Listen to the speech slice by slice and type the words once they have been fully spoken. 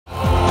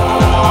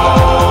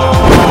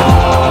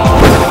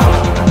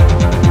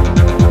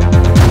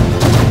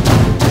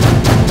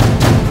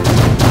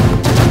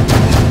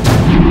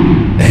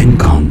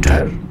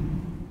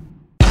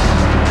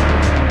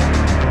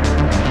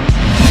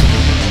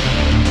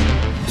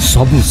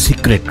सबु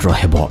सिक्रेट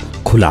रहबो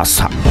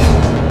खुलासा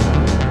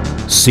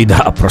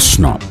सीधा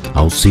प्रश्न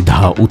आउ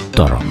सीधा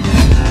उत्तर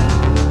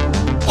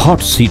हॉट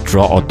सीट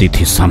रो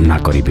अतिथि सामना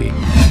करिवे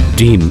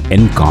टीम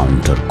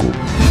एनकाउंटर को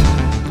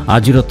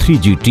आज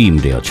 3G टीम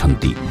रे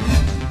अछंती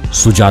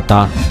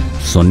सुजाता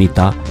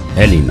सोनिता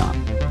एलिना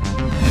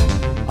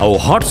आउ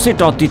हॉट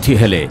सीट अतिथि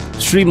हेले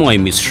श्रीमयी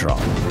मिश्र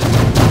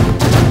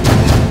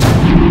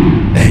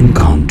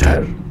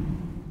एनकाउंटर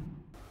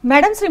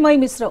मैडम श्रीमयी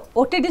मिश्र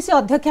ओटीडीसी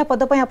अध्यक्ष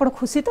पद पे आपण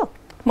खुशी तो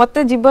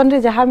मते जीवन रे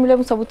जहाँ मिले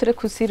मु सबुथरे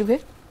खुशी रुहे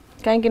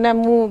कहीं ना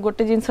मु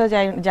गोटे जिनस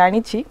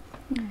जानी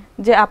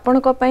जे आपण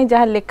को पई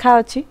जहाँ लेखा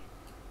अछि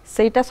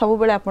सेटा सब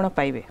बेले आपण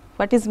पाइबे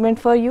what is meant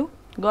for you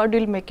God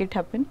will make it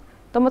happen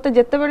तो मते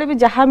जत्ते बेले भी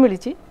जहाँ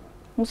मिली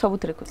मु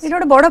सबुथरे खुशी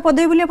एटा बड़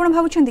पदवी बोली आपण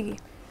भाबुछंती कि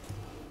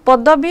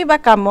पदवी बा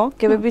काम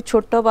केबे भी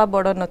छोट बा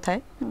बड़ न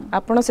थाए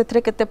आपण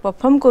सेथरे केते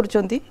परफॉर्म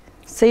करूचंती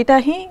सेटा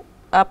ही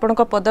आपण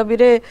को पदवी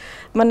रे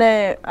माने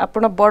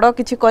आपण बड़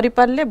किछि करि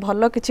पारले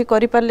भलो किछि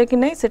करि पारले कि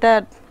नै सेटा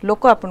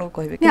लोक आपण को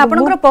कहबे कि आपण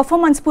को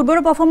परफॉर्मेंस पूर्वर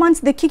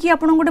परफॉर्मेंस देखि कि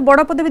आपण गोटे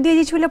बड़ पदवी दिया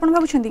जाइछ बोली आपण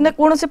भाबुछंती ना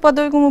कोन से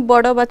पदवी को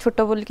बड़ बा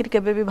छोट बोली कि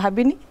केबे भी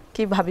भाबिनी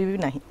कि भाबी भी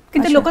नाही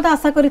किंतु लोक तो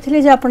आशा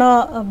करिथिले जे आपण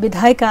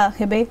विधायिका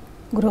हेबे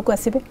गृह को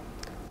आसीबे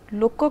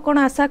लोक कोन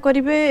आशा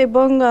करिवे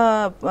एवं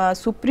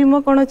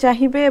सुप्रीमो कोन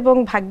चाहिबे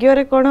एवं भाग्य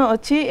रे कोन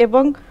अछि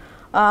एवं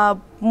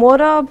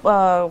मोर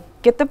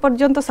केते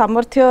पर्यंत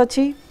सामर्थ्य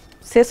अछि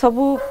से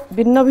सबू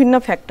भिन्न भिन्न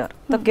फैक्टर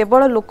तो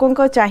केवल लोकों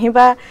को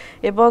चाहिबा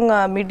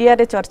एवं मीडिया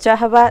रे चर्चा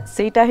हवा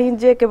सेटा ही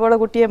जे केवल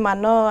गोटे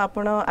मान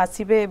आपण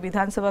आसीबे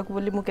विधानसभा को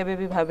बोली मु केबे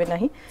भी भाबे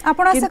नाही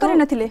आपण आशा करि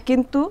नथिले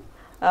किंतु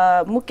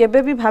मु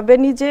केबे भी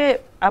भाबेनी जे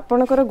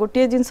आपणकर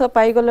गोटे जिंस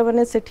पाई गले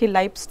माने सेठी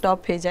लाइफ स्टॉप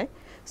हे जाय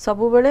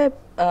सबु बेले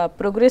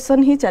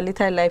प्रोग्रेशन ही चली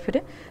थाए लाइफ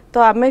रे तो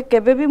आमे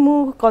केबे भी मु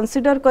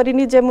कंसीडर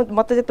करिनी जे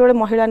मते जेतोले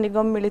महिला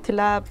निगम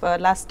मिलिथिला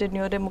लास्ट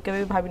टेन्योर रे मु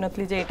केबे भाबी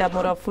नथली जे एटा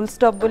मोर फुल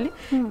स्टॉप बोली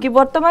कि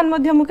वर्तमान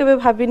मध्ये मु केबे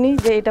भाबिनी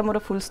जे एटा मोर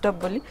फुल स्टॉप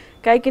बोली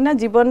काई कि ना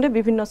जीवन रे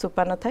विभिन्न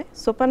सोपान थाए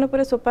सोपान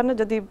परे सोपान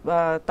जदी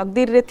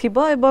तकदीर रे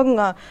थिबो एवं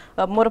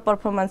मोर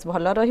परफॉर्मेंस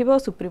भलो रहिबो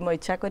सुप्रीमो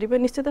इच्छा करिवे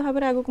निश्चित भाबे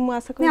रे आगु मु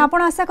आशा करि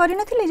आपण आशा करि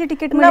नथिले जे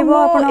टिकट मिलिबो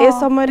आपण ए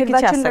समय रे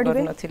किछ आशा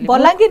करि नथिली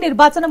बलांगी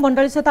निर्वाचन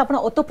मंडली सहित आपण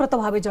ओतप्रोत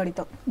भाबे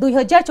जड़ित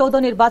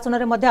 2014 निर्वाचन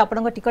रे मध्ये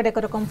आपण टिकट एक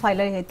रकम फाइल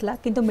हेतला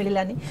किंतु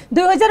मिलिलानी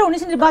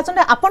 2019 निर्वाचन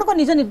रे आपण को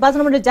निज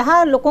निर्वाचन मंडली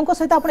जहां लोकों को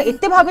सहित आपण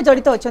एते भाबे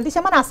जड़ित अछंती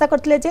सेमान आशा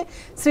करथिले जे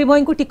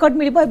श्रीमयी को टिकट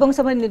मिलिबो एवं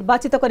समय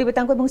निर्वाचित करिवे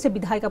तांको एवं से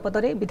विधायक पद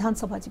रे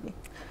विधानसभा जिवे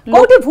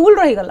कोठी भूल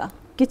रही गला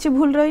किछि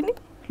भूल रहिनी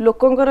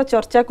लोकंकर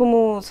चर्चा को मु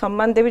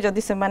सम्मान देबी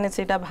जदि से माने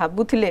सेटा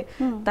भाबुथिले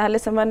ताहले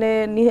से माने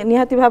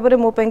निहाती भाबरे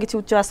मो पय किछि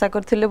उच्च आशा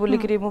करथिले बोली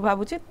करी मु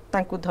भाबुछि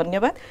तांकु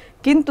धन्यवाद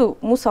किंतु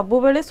मु सबु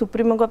बेले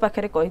सुप्रीमो को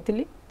पाखरे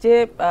कहिथिली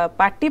जे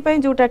पार्टी पय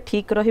जोटा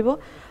ठीक रहिबो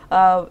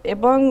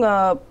एवं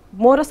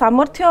मोर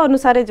सामर्थ्य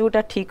अनुसार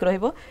जोटा ठीक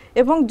रहिबो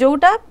एवं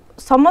जोटा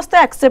समस्त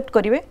एक्सेप्ट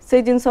करिवे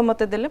से जिंस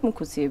मते देले मु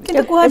खुशी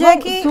हेबी कुहा जाय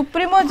कि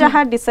सुप्रीमो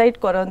जहां डिसाइड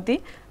करंती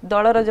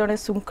दलर जने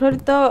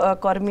शृंखलित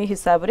कर्मी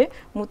हिसाब रे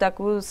मु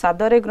ताकू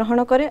सादरे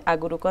ग्रहण करे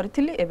आगुरु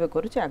करथिली एबे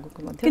करूची आगु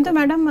को मध्ये किंतु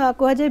मैडम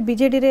कुहा जाय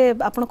बीजेडी रे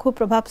आपण खूब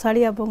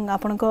प्रभावशाली एवं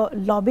आपण को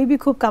लॉबी भी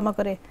खूब काम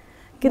करे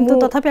किंतु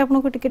तथापि आपण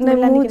को टिकट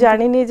मिललानी मु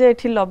जानिनी जे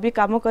एठी लॉबी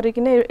काम करे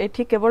कि नै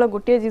एठी केवल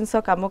गोटे जिंस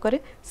काम करे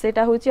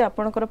सेटा होची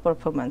आपणकर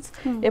परफॉर्मेंस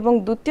एवं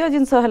द्वितीय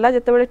जिंस हला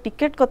जते बेले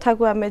टिकट कथा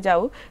को हमें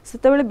जाऊ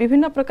सेते बेले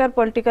विभिन्न प्रकार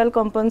पॉलिटिकल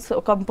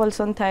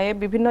कंपल्सन थाए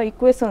विभिन्न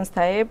इक्वेशंस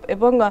थाए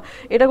एवं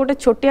एटा गोटे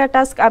छोटिया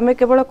टास्क हमें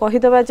केवल कहि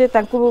देबा जे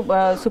तांकू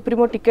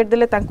सुप्रीमो टिकट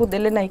देले तांकू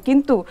देले नै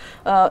किंतु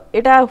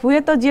एटा हुए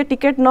तो जे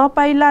टिकट न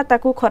पाइला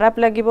ताकू खराब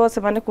लागिबो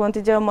से माने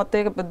कोंती जे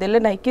मते देले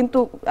नै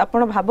किंतु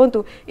आपण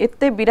भाबंतु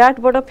एते विराट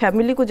बड़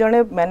फैमिली को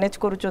जणे मैनेज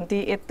करूचंती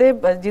एते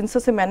जिंस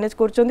से मैनेज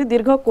करूचंती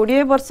दीर्घ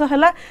 20 वर्ष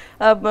हला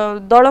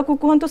दल को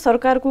कहंतु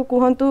सरकार को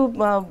कहंतु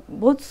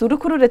बहुत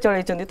सुरुखुरु रे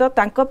चलैचंती तो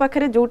तांको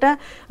पाखरे जोटा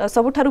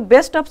सबठारु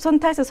बेस्ट ऑप्शन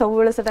थाए से सब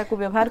बेले सेटा को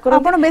व्यवहार करो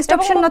आपण बेस्ट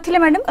ऑप्शन नथिले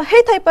मैडम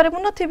हे थाई पारे मु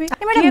नथिबी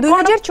मैडम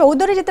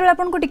 2014 रे जेतले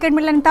आपण को टिकट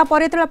मिललानी ता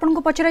परे तेले आपण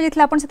को पचरा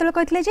जेतले आपण सेतले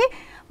कहथिले जे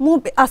मु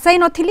आशाई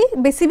नथिली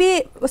बेसी भी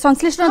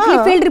संश्लिष्ट नथिली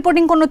फील्ड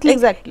रिपोर्टिंग को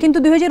नथिले किंतु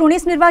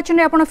 2019 निर्वाचन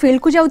रे आपण फील्ड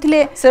को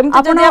जाउथिले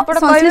आपण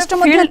संश्लिष्ट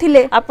मध्ये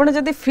थिले आपण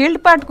जदी फील्ड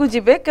पार्ट को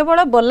जिबे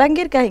केवल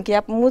बलांगीर कहीं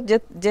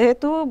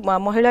जेहेतु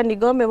महिला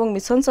निगम एवं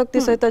मिशन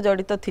शक्ति सहित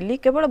जड़ित थी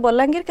केवल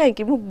बलांगीर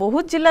कहीं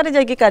बहुत जिले में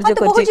जाइए कार्य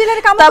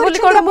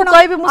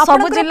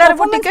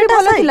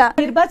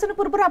निर्वाचन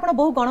पूर्व आप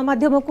बहु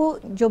गणमाध्यम को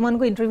जो मान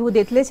को इंटरव्यू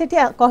देते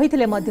कहते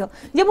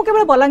जे मु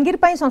केवल बलांगीर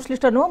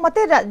संश्लिष्ट नुह मत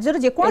राज्य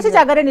जेकोसी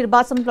जगह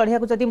निर्वाचन लड़िया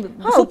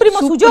सुप्रीमो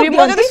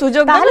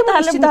सुजोग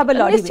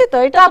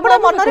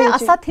मन में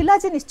आशा थिला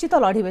जे निश्चित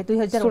लड़िबे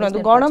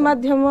 2019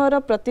 गणमाध्यम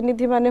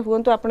प्रतिनिधि माने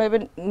हुंतु आपण एबे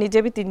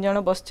निजे भी 3 जण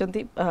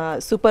बसचंती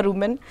सुपर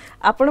वुमेन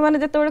आपण माने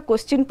जते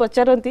क्वेश्चन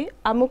पचारंती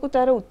हमकु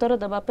तार उत्तर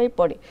दबा पई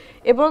पड़े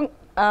एवं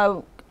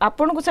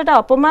आपन को सेटा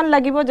अपमान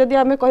लागिबो जदि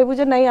आमे कहबु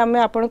जे नहीं आमे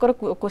आपनकर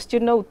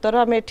क्वेश्चन रो उत्तर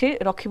आमे एठी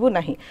रखिबु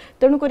नाही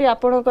तेनु करी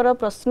आपनकर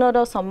प्रश्न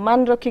रो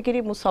सम्मान रखि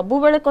करी मु सब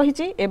बेले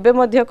कहिची एबे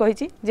मध्य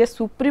कहिची जे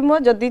सुप्रीमो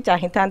जदि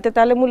चाहि थांते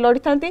ताले मु लढि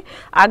थांती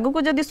आगु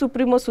को जदि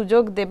सुप्रीमो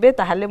सुजोग देबे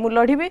ताले मु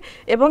लढिबी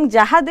एवं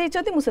जहा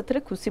देइचती मु सेथरे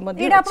खुशी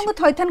मध्य एडा आपन को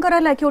थैथन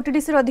कराला कि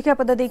ओटीडीसी रो अधिकार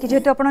पद देकी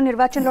जेतु आपन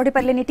निर्वाचन लढि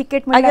पारलेनी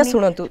टिकट मिललानी आगे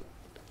सुनंतु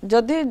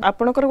जदि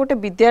आपनकर गोटे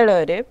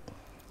विद्यालय रे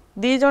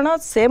दी जण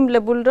सेम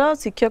लेवल रो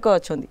शिक्षक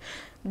अछंदी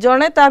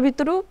जणे ता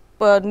भितरु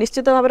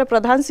निश्चित भाव में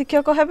प्रधान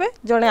शिक्षक हेबे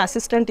जणे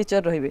असिस्टेंट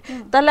टीचर रहिबे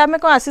ताले हमें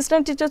को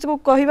असिस्टेंट टीचर को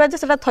कहिबा जे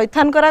सेटा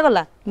थैथान करा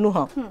गला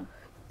नुह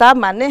ता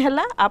माने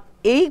हला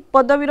एई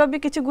पदवीर भी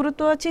किछि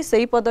गुरुत्व अछि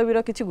सेही पदवीर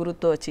किछि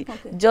गुरुत्व अछि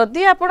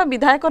जदि आपण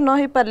विधायक न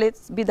होई पारले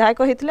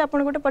विधायक हेतिले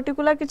आपण गोटे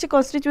पर्टिकुलर किछि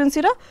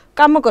कन्स्टिट्युएंसी रो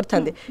काम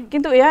करथांदे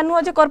किंतु एया नुह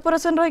जे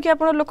कॉर्पोरेशन रहि कि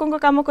आपण लोकन को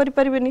काम करि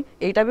परिबेनी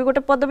एटा भी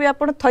गोटे पदवी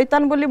आपण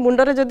थैतान बोली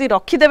मुंडरे जदि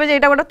रखि देबे जे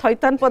एटा गोटे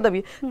थैतान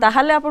पदवी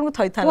ताहाले आपण को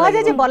थैतान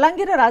लागो जे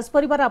बलांगीर राज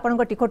परिवार आपण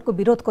को टिकट को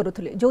विरोध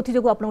करूथले जोथि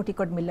जगो आपण को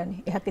टिकट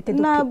मिललानी एहा केते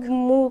दुख ना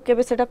मु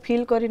केबे सेटा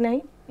फील करि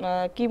नाही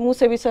कि मु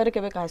से विषय रे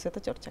केबे काहे से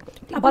चर्चा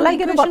करि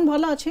बलांगीर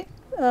भलो अछि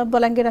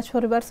बलांगीर राज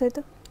परिवार सहित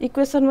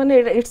इक्वेशन माने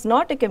इट्स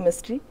नॉट ए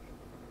केमिस्ट्री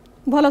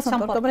भलो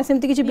संपर्क माने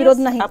सेमति किछि विरोध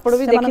नाही आपण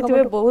भी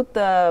देखिथिबे बहुत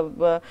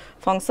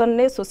फंक्शन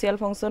ने सोशल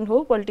फंक्शन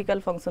हो पॉलिटिकल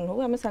फंक्शन हो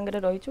हमें संगे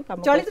रहिछु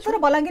काम चलित थर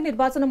बलांगीर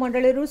निर्वाचन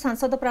मंडली रु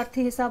सांसद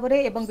प्रार्थी हिसाब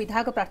रे एवं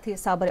विधायक प्रार्थी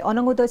हिसाब रे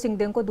अनंगोदय सिंह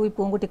देव को दुई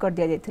पुंगु टिकट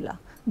दिया जायथिला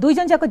दुई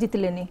जन जाक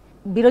जितलेनी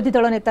विरोधी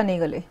दल नेता नहीं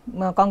गले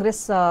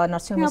कांग्रेस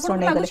नरसिंह मिश्र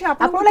नहीं गले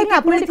आपण लाइक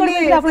आपण टिकट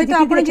मिले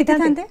आपण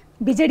जितथांते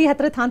बीजेडी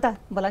हाथ रे थांता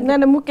बलांगीर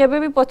ना मु केबे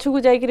भी पछु को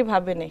जाई करी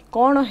भाबे नै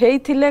कोन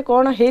हेइथिले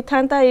कोन हेइ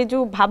थांता ए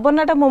जो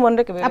भावनाटा मो मन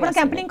रे केबे आपण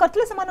कैंपेनिंग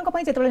करथले समान को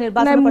पई जेतले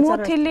निर्वाचन प्रचार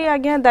मु थिली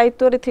आज्ञा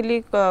दायित्व रे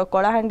थिली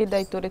कलाहांडी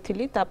दायित्व रे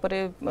थिली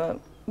तापरे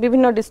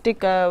विभिन्न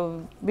डिस्ट्रिक्ट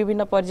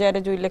विभिन्न पर्याय रे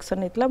जो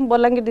इलेक्शन हेतला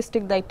बलांगीर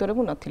डिस्ट्रिक्ट दायित्व रे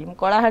मु नथिली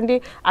कलाहांडी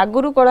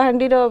आगुरु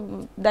कलाहांडी रो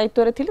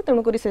दायित्व रे थिली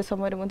तणु करी से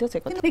समय रे मध्ये से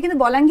कथा लेकिन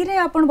बलांगीर रे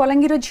आपण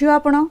बलांगीर झियो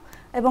आपण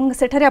एवं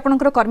सेठारे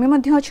आपनकर कर्मी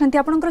मध्ये अछंती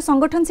आपनकर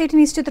संगठन सेठी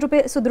निश्चित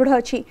रूपे सुदृढ़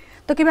अछि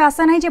तो केबे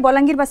आशा नाही जे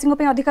बलांगीर वासिंग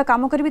पे अधिक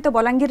काम करबी तो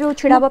बलांगीर रो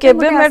छिड़ाबा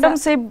केबे मैडम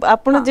से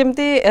आपण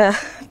जेमती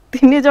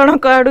तीन जण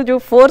काडू जो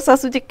फोर्स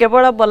आसुची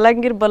केवल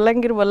बलांगीर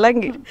बलांगीर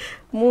बलांगीर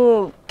मु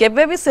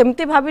केबे भी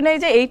सेमती भाबी नै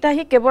जे एटा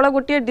ही केवल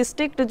गोटे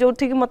डिस्ट्रिक्ट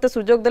जोठी कि मते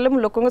सुजोग देले मु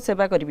लोकन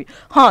सेवा करबी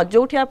हां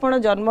जोठी आपण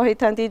जन्म होई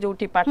थांती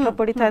जोठी पाठ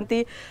पढी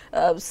थांती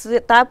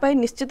ता पई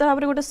निश्चित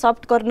भाबरे गोटे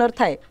सॉफ्ट कॉर्नर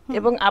थाए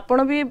एवं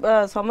आपण भी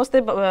समस्त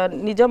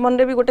निज मन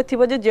रे भी गोटे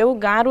थिबो जे जेउ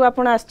गां रु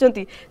आपण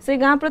आछंती से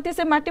गां प्रति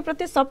से माटी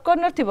प्रति सॉफ्ट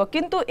कॉर्नर थिबो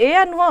किंतु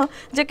एया नुह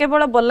जे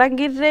केवल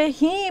बलांगीर रे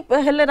ही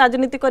हेले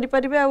राजनीति करि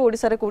परिबे आ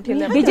ओडिसा रे कोठी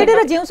हेले बीजेडी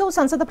रे जेउ सब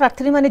सांसद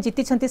प्रार्थी माने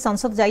जीति छंती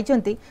संसद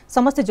जाइचंती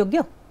समस्त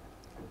योग्य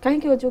काहे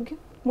कि अयोग्य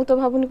मु तो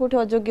भाबुनी कोठी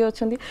अयोग्य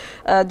अछंती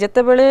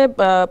जेते बेले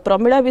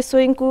प्रमिला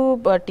बिसोई को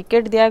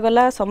टिकट दिया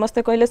गला समस्त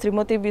कहले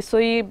श्रीमती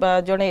बिसोई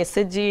जने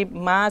एसएचजी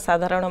मां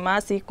साधारण मां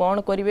सी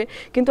कोन करिवे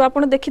किंतु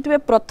आपण देखिथिबे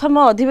प्रथम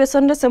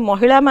अधिवेशन रे से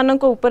महिला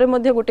मानक ऊपर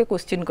मध्ये गोटे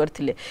क्वेश्चन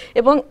करथिले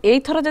एवं एई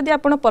थरो जदी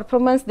आपण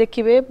परफॉर्मेंस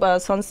देखिबे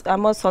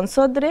हम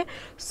संसद रे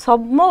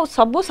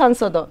सब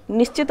सांसद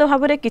निश्चित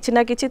भाव रे किछि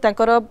ना किछि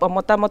ताकर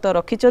मतामत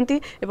रखिचंती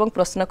एवं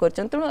प्रश्न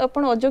करचंती त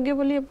आपण अयोग्य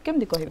बोली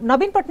केमदी कहिबे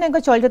नवीन पटनायक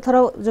चलित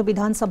थरो जो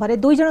विधानसभा रे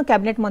दुई जण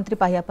कैबिनेट मंत्री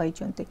पाहिया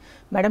पाइचंती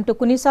मैडम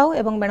टुकुनी साहू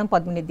एवं मैडम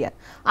पद्मिनी दिया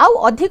आउ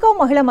अधिक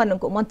महिला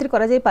मानक मंत्री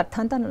करा जाय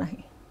पारथांता नाही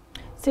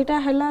सेटा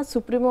हला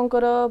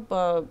सुप्रीमोंकर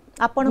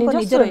आपण को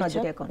निजर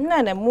नजरिया कोन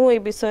ना ना मु ए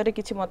विषय रे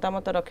किछि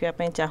मतामत रखिया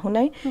पई चाहू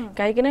नै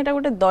काहे कि ना एटा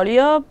गोटे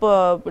दलीय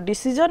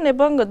डिसीजन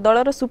एवं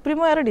दलर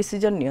सुप्रीमो यार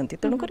डिसीजन नियंती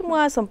तण कर मु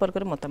आ संपर्क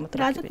रे मतामत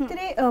राजनीति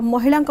रे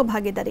महिला को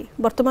भागीदारी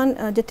वर्तमान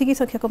जति की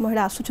संख्यक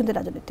महिला आसुछन्ते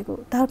राजनीति को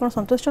ताहा कोन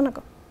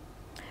संतोषजनक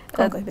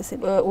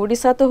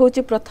ओडिशा तो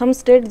होची प्रथम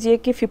स्टेट जे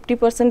कि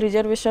 50%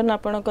 रिजर्वेशन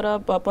आपनकर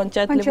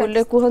पंचायत लेवल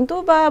रे कहंतु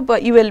बा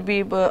ULB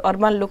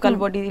urban local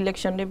body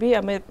election रे भी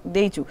हमें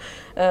देइचु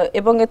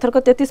एवं एथरक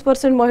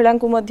 33% महिला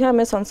को मध्य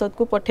हमें संसद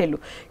को पठेलु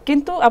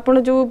किंतु आपण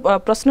जो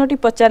प्रश्नटी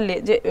पचारले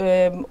जे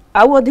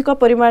आउ अधिक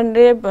परिमाण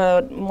रे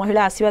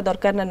महिला आसीबा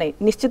दरकार ना नै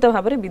निश्चित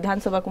भाव रे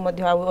विधानसभा को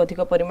मध्य आउ अधिक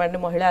परिमाण रे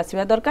महिला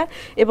आसीबा दरकार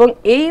एवं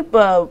एई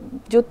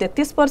जो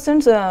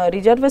 33%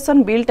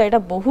 रिजर्वेशन बिल ता एटा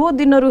बहुत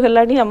दिन रु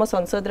हेलानी हम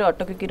संसद रे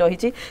अटकी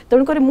रही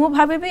तेणुक मु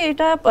भावे भी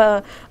एटा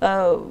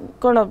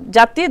कोन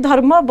जाति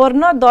धर्म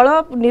वर्ण दल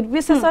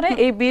निर्विशेष रे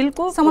ए बिल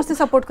को समस्त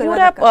सपोर्ट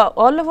करबा पूरा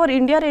ऑल ओवर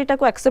इंडिया रे एटा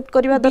को एक्सेप्ट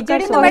करबा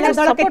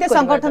दरकार केते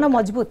संगठन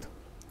मजबूत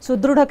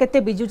सुदृढ़ केते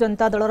बिजु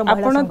जनता दलर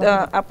महिला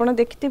आपण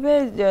देखिथिबे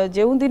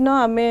जेउ दिन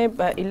आमे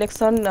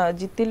इलेक्शन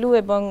जितिलु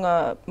एवं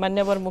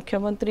माननीय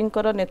मुख्यमंत्री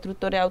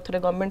नेतृत्व रे आउथरे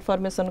गवर्नमेंट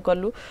फॉर्मेशन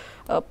कलु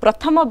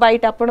प्रथम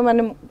बाइट आपण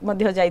माने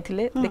मध्य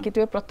जाइथिले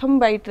देखिथिबे प्रथम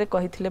बाइट रे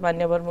कहिथिले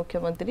माननीय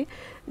मुख्यमंत्री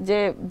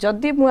जे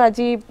जदि मु आज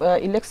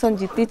इलेक्शन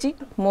जितिची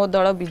मो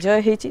दल विजय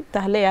हेची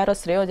ताहले यार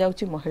श्रेय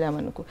जाउची महिला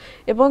मानकु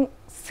एवं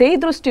सेही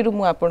दृष्टि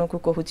मु आपन को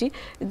कहूची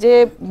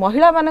जे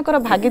महिला मानकर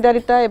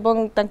भागीदारिता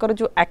एवं तांकर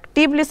जो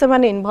एक्टिवली से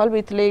माने इन्वॉल्व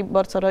होइतले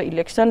वर्षर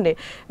इलेक्शन रे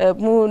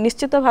मु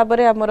निश्चित भाव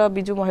रे हमर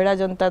बिजु महिला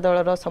जनता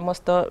दल रो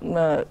समस्त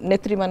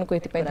नेत्री मान को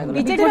इति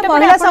बीजेपी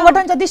महिला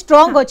संगठन जदि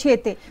स्ट्रांग अछि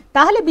एते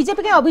ताहले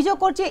बीजेपी के अभियोग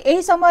करछि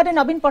एही समय रे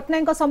नवीन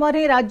पटनायक के समय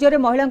रे राज्य रे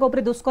महिला के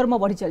ऊपर दुष्कर्म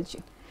बढ़ी चलछि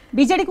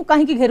बीजेडी को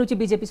कहीं की घेरुची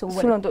बीजेपी सब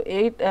सुनंतु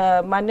ए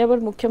माननीय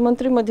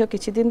मुख्यमंत्री मध्य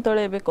किछि दिन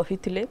तळे एबे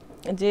कहिथिले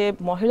जे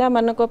महिला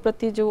मानक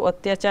प्रति जो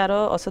अत्याचार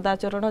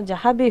असदाचरण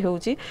जहाँ भी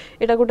होउची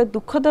एटा गोटे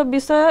दुखद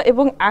विषय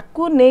एवं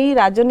आकु नेई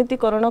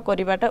राजनीतिकरण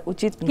करिवाटा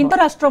उचित किंतु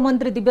राष्ट्र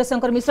मंत्री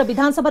दिव्यशंकर मिश्र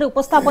विधानसभा रे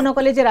उपस्थापन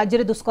कले जे राज्य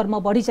रे दुष्कर्म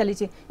बढ़ी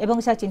चलीची एवं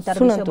सा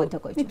चिंतार विषय मध्य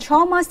कहि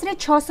 6 मास रे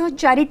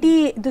 604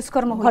 टी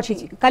दुष्कर्म होची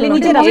खाली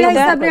निजे महिला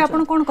हिसाब रे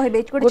आपण कोन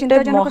कहबे गोटे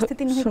चिंताजनक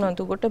स्थिति नहीं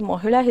सुनंतु गोटे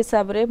महिला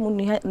हिसाब रे मु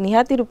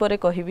निहाती रूप रे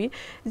कहिबी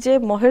जे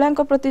महिला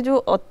प्रति जो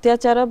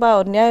अत्याचार बा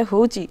अन्याय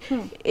होउची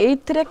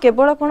एथिरे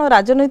केवल कोन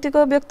राजनैतिक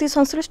व्यक्ति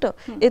संश्लिष्ट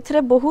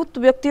एथिरे बहुत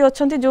व्यक्ति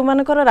अछंती जो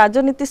मानकर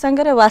राजनीति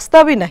संगे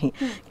वास्तव भी नहीं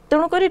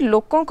तेणु करी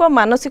लोकों को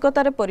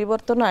मानसिकतार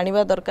परिवर्तन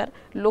आनिबा दरकार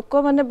लोक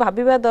माने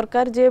भाबिबा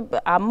दरकार जे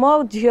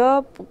आम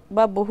झियो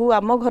बा बहु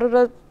आम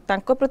घरर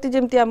तांको प्रति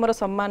जेमती हमर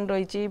सम्मान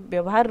रहिची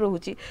व्यवहार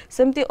रहुची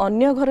सेमती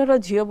अन्य घरर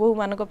झियो बहु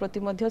मानक प्रति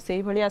मध्य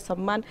सेही भलिया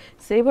सम्मान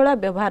सेही भलिया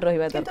व्यवहार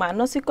रहिबा दरकार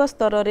मानसिक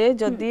स्तर रे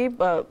जदी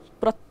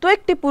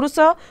प्रत्येकटी पुरुष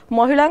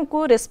महिला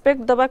को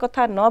रेस्पेक्ट दबा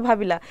कथा न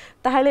भाबिला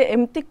ताहले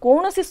एमती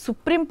कोनोसी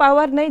सुप्रीम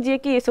पावर नै जे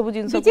कि ए सब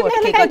जिंस को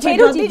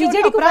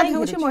बीजेडी को अपराध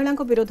होउची महिला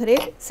को विरोध रे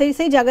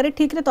सेही जगह रे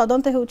ठीक रे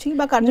तदंत होउची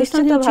बा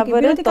कार्यानुष्ठान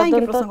होउची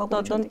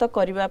तदंत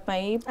करिबा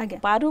पई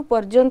पारु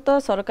पर्यंत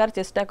सरकार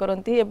चेष्टा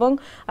करंती एवं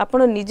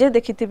आपण निजे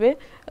देखिथिबे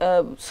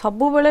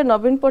सबु बेले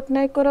नवीन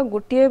पटनायक रो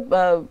गोटिए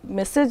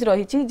मेसेज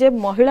रहिची जे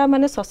महिला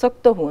माने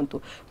सशक्त हुंतु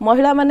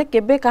महिला माने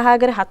केबे कहा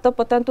आगे हाथ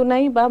पतांतु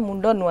नाही बा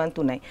मुंड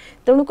नुआंतु नाही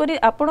तेणु करी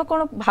आपण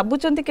कोन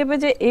भाबुचंती केबे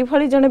जे एई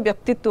भली जने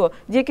व्यक्तित्व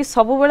जे कि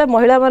सबु बेले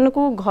महिला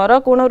मानकू घर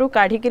कोणरू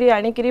काढी करी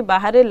आनी करी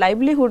बाहर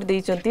लाइवलीहुड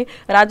देइचंती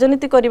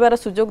राजनीति करिवार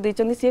सुजोग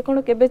देइचंती से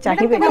कोन केबे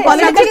चाहिबे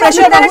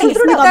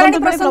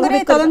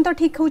तदंत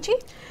ठीक होउची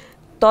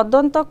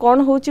तदंत कौन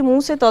होची मु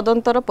से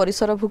तदंतर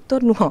परिसरभुक्त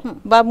नुह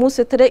बा मु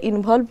सेथरे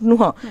इन्वॉल्व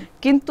नुह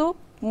किंतु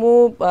मु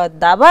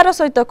दावार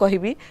सहित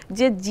कहिबी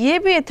जे जिए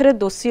भी एथरे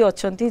दोषी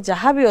अछंती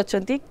जहाँ भी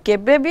अछंती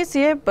केबे भी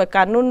से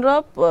कानून रो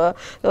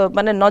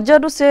माने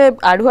नजर से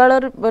आढुआळ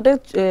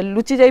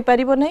लुचि जाई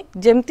परिबो नै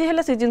जेमती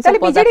हेले से जिंस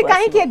बीजेडी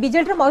काहे कि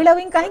बीजेडी रो महिला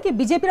विंग काहे कि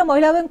बीजेपी रो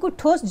महिला विंग को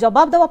ठोस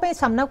जवाब दवा पे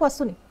सामना को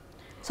आसुनी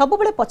सब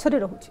बेले पछरे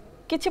रहउची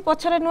किछि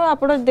पछरे नु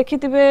आपण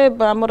देखिथिबे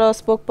हमर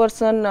स्पोक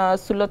पर्सन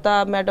सुलता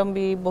मैडम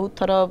भी बहुत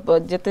थर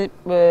जेते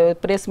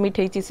प्रेस मीट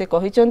हेची से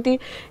कहिचंती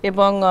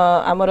एवं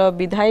हमर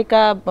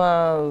विधायिका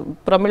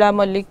प्रमिला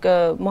मल्लिक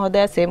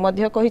महोदय से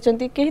मध्य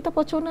कहिचंती केही तो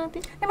पछो नाती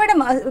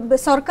मैडम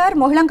सरकार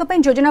महिला का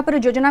योजना पर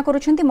योजना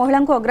करूछंती महिला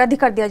को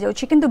अग्राधिकार दिया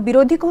जाउची किंतु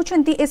विरोधी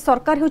कहउछंती ए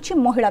सरकार होची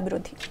महिला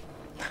विरोधी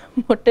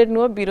मोटे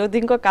नुह विरोधी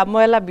काम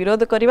है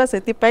विरोध करवा से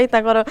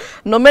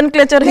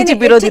नोमेनक्लेचर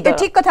विरोधी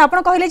ठीक कथा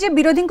आपण कहले जे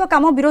विरोधी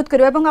काम विरोध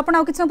करबा एवं आपण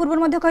आ किछ पूर्व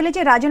मध्ये कहले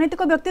जे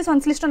राजनीतिक व्यक्ति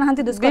संश्लिष्ट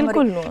नहांती दुष्कर्म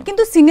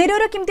किंतु सिनेरियो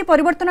रे किमती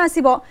परिवर्तन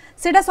आसीबो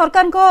सेटा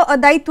सरकार को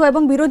दायित्व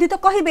एवं विरोधी तो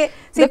कहिबे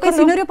से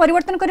सिनेरियो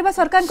परिवर्तन करबा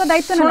सरकार को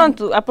दायित्व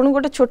सुनंतु आपण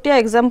गोटे छोटिया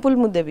एग्जांपल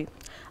मु देबी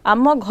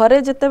आम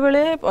घरे जेते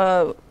बेले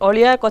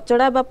अलिया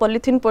कचड़ा बा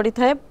पॉलिथिन पड़ी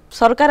थाए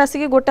सरकार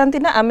आसिक गोटांती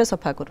ना आमे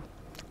सफा करू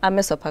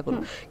आमे सफा करू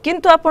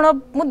किंतु आपण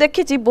मु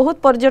देखिछि बहुत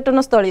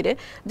पर्यटन स्थली रे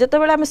जते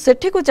बेले आमे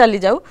सेठी को चली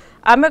जाऊ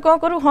आमे कोन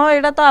करू हां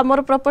एडा तो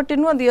हमर प्रॉपर्टी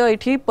नु दियो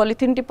एठी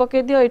पॉलिथिन टी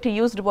पके दियो एठी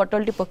यूज्ड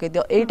बॉटल टी पके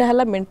दियो एटा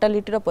हला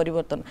मेंटालिटी रो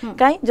परिवर्तन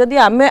काई जदी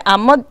आमे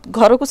आम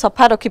घर को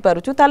सफा रखि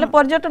पारुछु ताले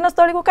पर्यटन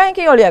स्थली को काई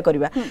की अलिया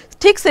करबा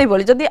ठीक सेही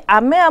बोली जदी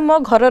आमे आम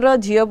घर रो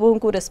झियो बहु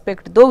को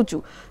रेस्पेक्ट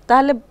दोउछु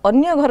ताले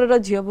अन्य घर रो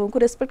झियो बहु को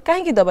रेस्पेक्ट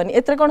काई की दबानी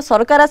एतरे कोन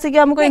सरकार आसी कि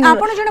हमको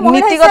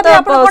नीतिगत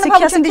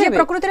शिक्षा जे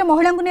प्रकृति रे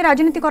महिला को ने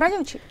राजनीति करा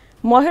जाउछि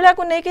महिला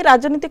को लेकिन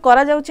राजनीति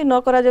करा जाउछि न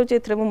करा जाउछि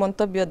एथरे मु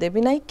मंतव्य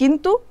देबी नाही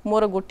किंतु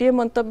मोर गोटिए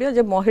मंतव्य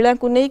जे महिला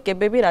को नै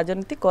केबे भी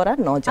राजनीति करा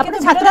न जा आपण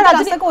छात्र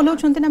रास्ता को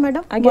ओलाउछंती ना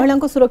मैडम महिला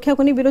को सुरक्षा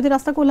को नै विरोधी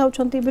रास्ता को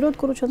ओलाउछंती विरोध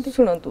करूछंती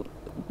सुनंतु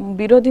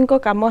विरोधी को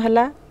काम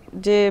हला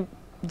जे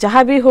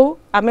जहाँ भी हो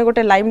आमे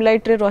गोटे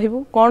लाइमलाइट रे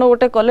रहिबु कोन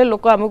गोटे कले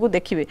लोक हमकु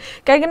देखिबे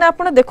काहे कि ना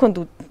आपण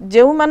देखंतु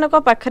जेउ मानक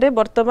पाखरे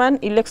वर्तमान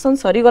इलेक्शन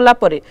सरी गला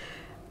परे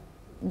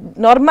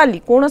नॉर्मली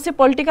कोनोसी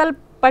पॉलिटिकल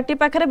पार्टी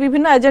पाखरे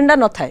विभिन्न एजेंडा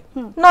न थाए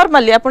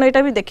नॉर्मली आपण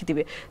एटा भी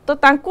देखिथिबे तो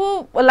तांकू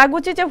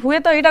लागुची जे हुए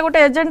तो एटा गोटे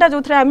एजेंडा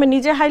जोथरे आमे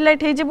निजे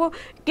हाइलाइट हे जेबु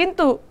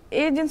किंतु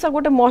ए जिंस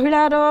गोटे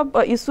महिला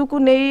रो इशू को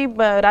नै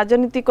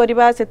राजनीति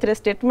करबा सेथरे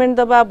स्टेटमेंट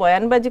दबा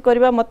बयानबाजी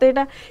करबा मते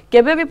एटा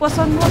केबे भी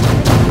पसंद न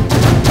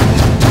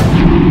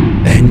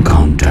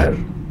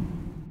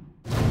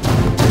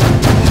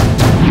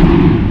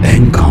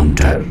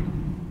एनकाउंटर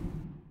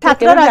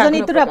छात्र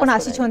राजनीति रो आपण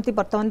आसी छंती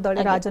वर्तमान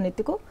दल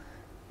राजनीति को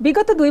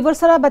विगत 2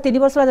 वर्ष बा 3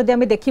 वर्ष जदि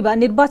आम देखा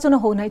निर्वाचन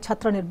हो ना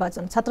छात्र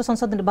निर्वाचन छात्र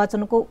संसद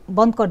निर्वाचन को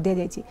बंद कर दि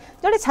जाइए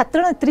जड़े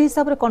छात्र नेत्री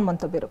हिसाब से कौन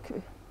मंतव्य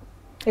रखिए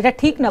एटा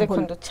ठीक ना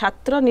देखो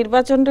छात्र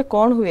निर्वाचन रे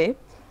कौन हुए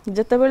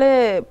ଯେତେବେଳେ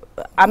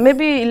ଆମେ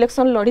ବି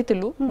ଇଲେକ୍ସନ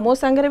ଲଢିଥିଲୁ ମୋ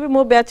ସାଙ୍ଗରେ ବି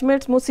ମୋ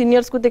ବ୍ୟାଚमेट्स मो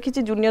सीनियर्स को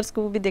देखिछि जूनियर्स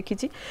को भी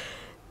देखिछि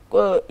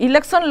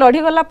इलेक्शन लड़ी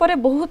गला परे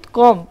बहुत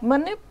कम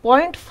माने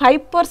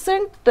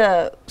 0.5%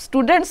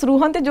 स्टूडेंट्स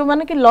रुहंती जो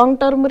माने कि लॉन्ग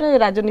टर्म रे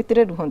राजनीति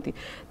रे रुहंती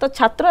तो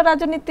छात्र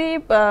राजनीति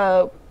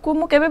को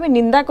मु केबे भी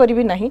निंदा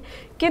करबी नहीं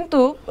किंतु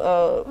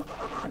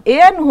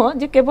एया नुह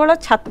जे केवल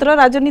छात्र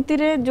राजनीति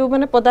रे जो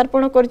माने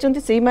पदार्पण करचंती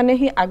सेही माने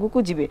ही आगु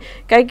को जिवे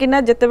काहे कि ना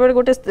जते बेले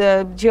गोटे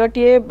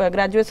झियोटीए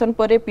ग्रेजुएशन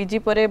परे पीजी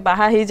परे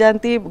बाहा ही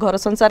जानती घर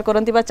संसार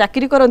करंती बा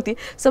चाकरी करंती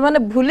से माने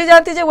भूली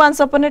जानती जे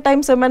वंस अपन ए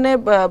टाइम से माने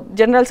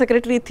जनरल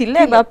सेक्रेटरी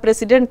थिले बा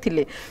प्रेसिडेंट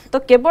थिले तो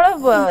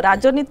केवल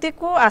राजनीति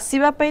को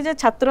आसीबा पई जे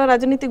छात्र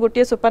राजनीति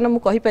गोटे सोपान मु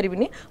कहि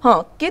परिबिनी हां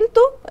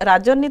किंतु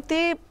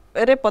राजनीति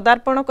रे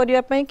पदार्पण करिया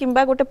पई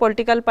किंबा गोटे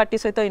पॉलिटिकल पार्टी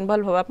सहित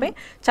इन्वॉल्व होवा पई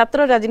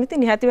छात्र राजनीति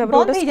निहाती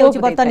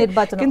भाबरे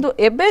निर्वाचन किंतु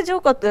एबे जो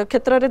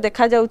क्षेत्र रे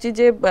देखा जाउची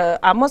जे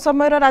आम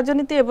समय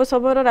राजनीति एबे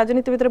समय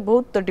राजनीति भितर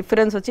बहुत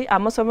डिफरेंस अछि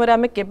आम समय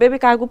आमे केबे भी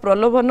काहाकू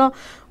प्रलोभन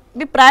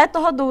भी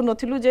प्रायतः दौ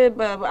नथिलु जे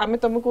आमे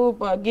तुमको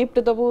गिफ्ट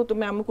दबु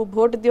तुमे हमकु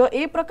वोट दियो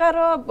ए प्रकार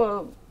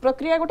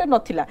प्रक्रिया गोटे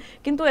नथिला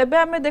किंतु एबे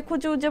आमे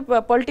देखुछु जे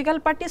पॉलिटिकल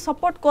पार्टी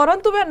सपोर्ट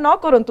करंतु बे न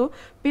करंतु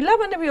पिला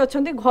माने भी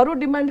अछंती घरु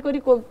डिमांड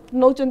करी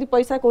नौचंती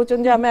पैसा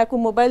कहउचन जे आमे आकु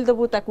मोबाइल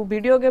दबु ताकु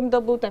वीडियो गेम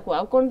दबु ताकु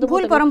आ कोन दबु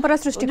भूल परंपरा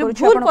सृष्टि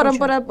करूछु भूल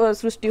परंपरा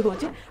सृष्टि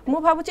होची मु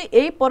भाबुची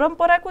एई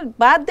परंपरा को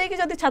बाद देकी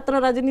जदी छात्र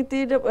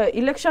राजनीति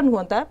इलेक्शन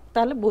होता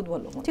ताले बहुत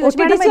भलो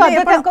ओटीडीसी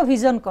अध्यक्ष को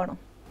विजन कोन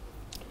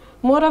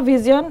मोर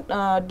विजन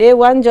डे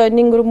 1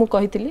 जॉइनिंग रु मु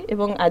कहितली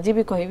एवं आज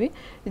भी कहबी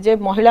जे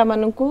महिला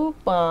मानकू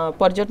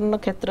पर्यटन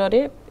क्षेत्र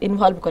रे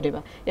इन्वॉल्व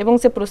करबा एवं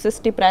से प्रोसेस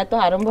टी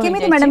प्रायतः आरंभ हो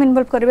केमिति मैडम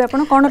इन्वॉल्व करबे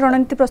आपण कोन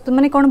रणनीति प्रस्तुत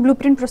माने कोन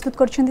ब्लूप्रिंट प्रस्तुत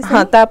करछन्ती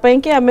हां ता पई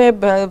कि हमें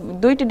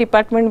दुईटी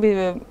डिपार्टमेंट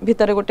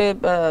भीतर गोटे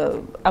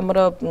हमर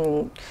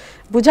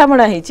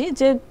बुझामणा हेची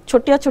जे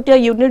छोटिया छोटिया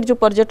यूनिट जो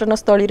पर्यटन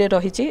स्थली रे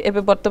रहिची एबे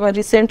वर्तमान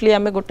रिसेंटली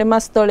हमें गोटे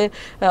मास तळे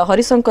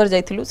हरिशंकर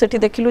जाइथिलु सेठी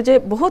देखिलु जे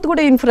बहुत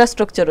गुडे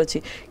इंफ्रास्ट्रक्चर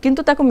अछि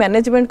किंतु ताको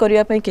मैनेजमेंट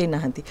करिया पई केही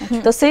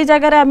नाहंती तो सेही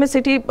जगह रे हमें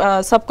सेठी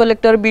सब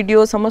कलेक्टर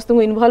बीडीओ समस्त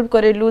को इन्वॉल्व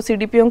करेलु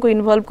सीडीपीओ को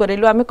इन्वॉल्व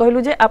करेलु हमें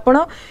कहलु जे आपण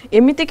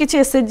एमिति किछि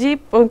एसएचजी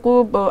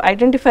को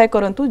आइडेंटिफाई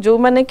करंतु जो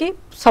माने कि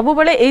सब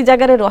बेले एई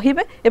जगह रे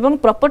रहिबे एवं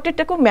प्रॉपर्टी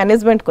टे को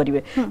मैनेजमेंट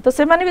करिवे तो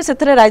से माने भी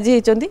सेथरे राजी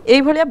हेचंदी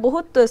एई भलिया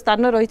बहुत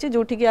स्थान रहिछि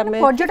जोठी कि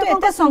हमें पर्यटक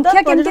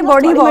संख्या केमति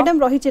बढ़िबो मैडम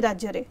रहिछि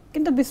राज्य रे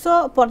किंतु विश्व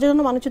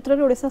पर्यटन मानचित्र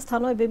रे ओडिसा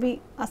स्थान एबे भी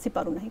आसी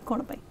पारु नाही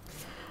कोन पई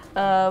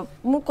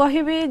मु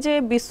कहिबी जे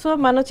विश्व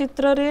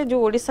मानचित्र रे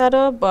जो ओडिसा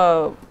रो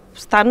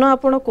स्थान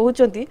आपण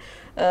कहउचंती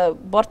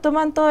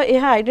वर्तमान तो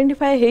यह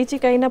आइडेंटिफाई हेछि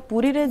काइना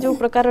पुरी रे जो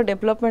प्रकार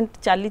डेवलपमेंट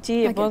चालीछि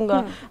एवं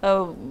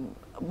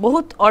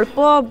बहुत अल्प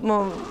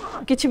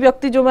किछि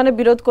व्यक्ति जो माने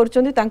विरोध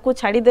करचंती तांको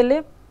छाडी देले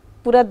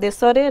पूरा देश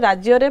रे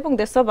राज्य रे एवं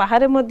देश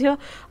बाहर मध्य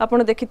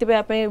आपण देखिथिबे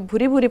आपे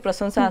भूरी भूरी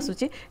प्रशंसा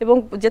आसुची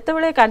एवं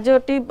जेतेबेले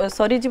कार्यटी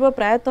सरी जीव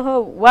प्रायतः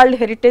वर्ल्ड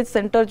हेरिटेज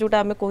सेंटर जोटा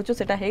हमें कहूछु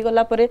सेटा हे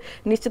गला परे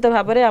निश्चित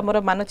भाबरे हमर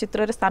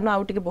मानचित्र रे स्थान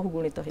आउटिके बहु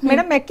गुणित हे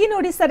मैडम मेक इन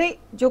ओडिसा रे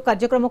जो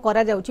कार्यक्रम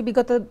करा जाउची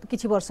विगत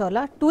किछि वर्ष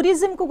होला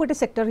टूरिज्म को गोटे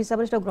सेक्टर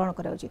हिसाब से ग्रहण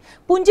करा जाउची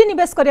पुंजी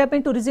निवेश करिया पे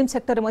टूरिज्म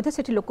सेक्टर रे मध्य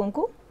सेठी लोकन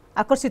को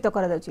आकर्षित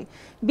करा जाउची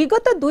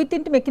विगत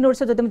 2-3 मेक इन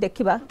ओडिसा जदि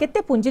देखिबा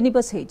केते पुंजी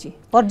निवेश हेची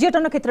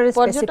पर्यटन क्षेत्र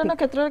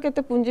रे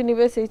केते पुंजी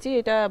निवेश हेची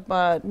एटा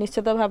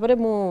निश्चित भाबरे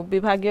मु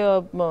विभागीय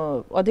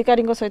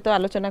अधिकारी सहित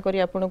आलोचना करी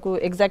आपन को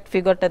एग्जैक्ट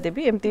फिगरटा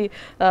देबी एमती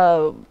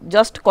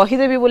जस्ट कहि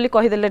देबी बोली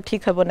कहि देले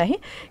ठीक हेबो नाही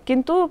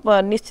किंतु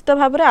निश्चित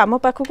भाबरे आम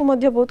पाखु को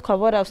मध्य बहुत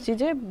खबर आछि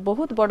जे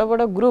बहुत बड़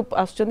बड़ ग्रुप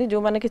आछचंदी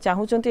जो माने कि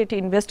चाहूचंती एठी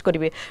इन्वेस्ट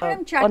करिवे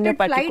अन्य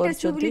पार्टी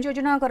करचंती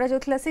योजना करा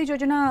जाउथला से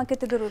योजना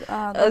केते दूर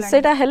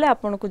सेटा हेले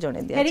आपन को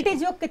जणे दिया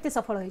हेरिटेज वर्क केते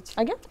सफल होइछ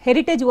आज्ञा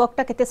हेरिटेज वर्क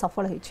ता केते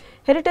सफल होइछ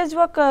हेरिटेज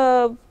वर्क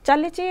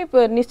चालीची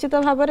निश्चित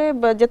भाबरे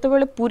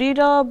जेतेबेले पुरी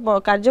रो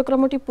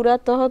कार्यक्रमटी पूरा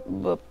तह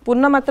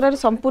पूर्ण मात्रा रे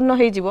संपूर्ण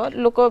हे जिवो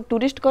लोक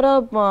टूरिस्ट कर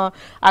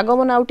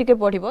आगमन आउटिके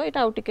बढ़िबो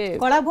एटा आउटिके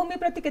कला भूमि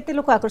प्रति केते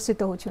लोक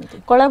आकर्षित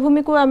होउछंती कला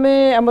भूमि को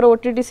हमें हमर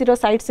OTDC row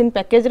sites in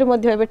package रे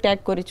मध्य एबे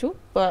टैग करिछु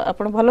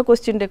आपण भलो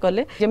क्वेश्चन रे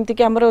कले जेमति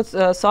कि हमर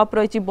शॉप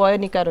रहिछि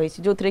बयनिका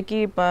रहिछि जोथरे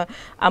कि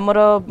हमर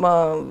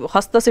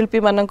हस्तशिल्पी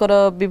मानकर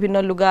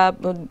विभिन्न लुगा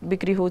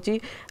बिक्री होछि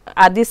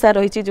आदिसा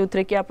रहिछि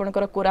जोथरे कि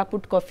आपनकर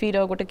कोरापुट कॉफी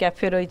रो गोटे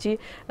कैफे रहिछि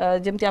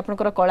जेमति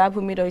आपनकर कला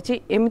भूमि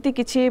रहिछि एमिति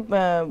किछि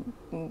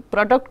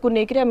प्रोडक्ट को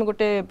नेकरी हम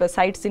गोटे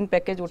sites in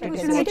package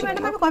OTDC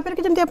madam हम कहि पर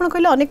कि जेमति आपण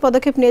कहले अनेक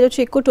पदक्षेप ने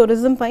जाउछि इको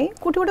टूरिज्म पई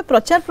कोठी गोटे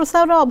प्रचार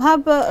प्रसार रो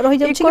अभाव रहि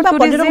जाउछि कि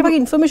पर्यटक पई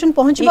इन्फॉर्मेशन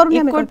पहुंची पारुनी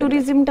हम इको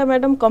टूरिज्म ता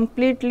madam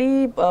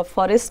completely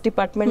forest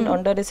department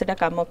under रे सेटा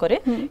काम करे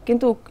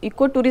किंतु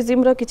इको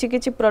टूरिज्म रो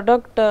किछि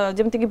प्रोडक्ट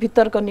जेमति कि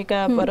भीतर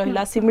कनिका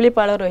रहिला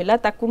सिमलीपाळ रहिला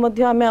ताकू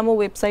मध्ये हम हम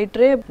वेबसाइट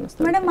रे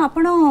मैडम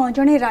आपण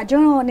जने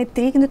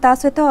राजनीति किंतु ता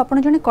सहित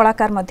आपण जने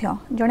कलाकार मध्ये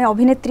जने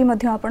अभिनेत्री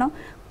मध्ये आपण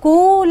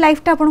को लाइफ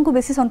ता आपन को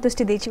बेसी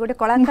संतुष्टि देछि गोटे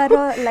कलाकार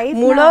लाइफ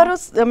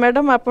मूलर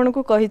मैडम आपन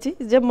को कहिछि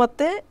जे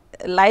मते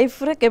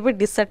लाइफ रे केबे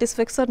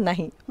डिससैटिस्फैक्शन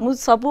नाही मु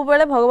सब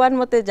बेले भगवान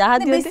मते जहा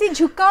दियति बेसी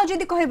झुकाओ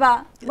जदी कहबा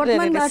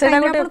वर्तमान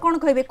टाइम आपन कोन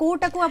कहबे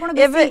कोटा को आपन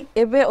बेसी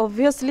एबे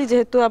ऑब्वियसली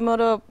जेहेतु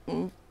हमर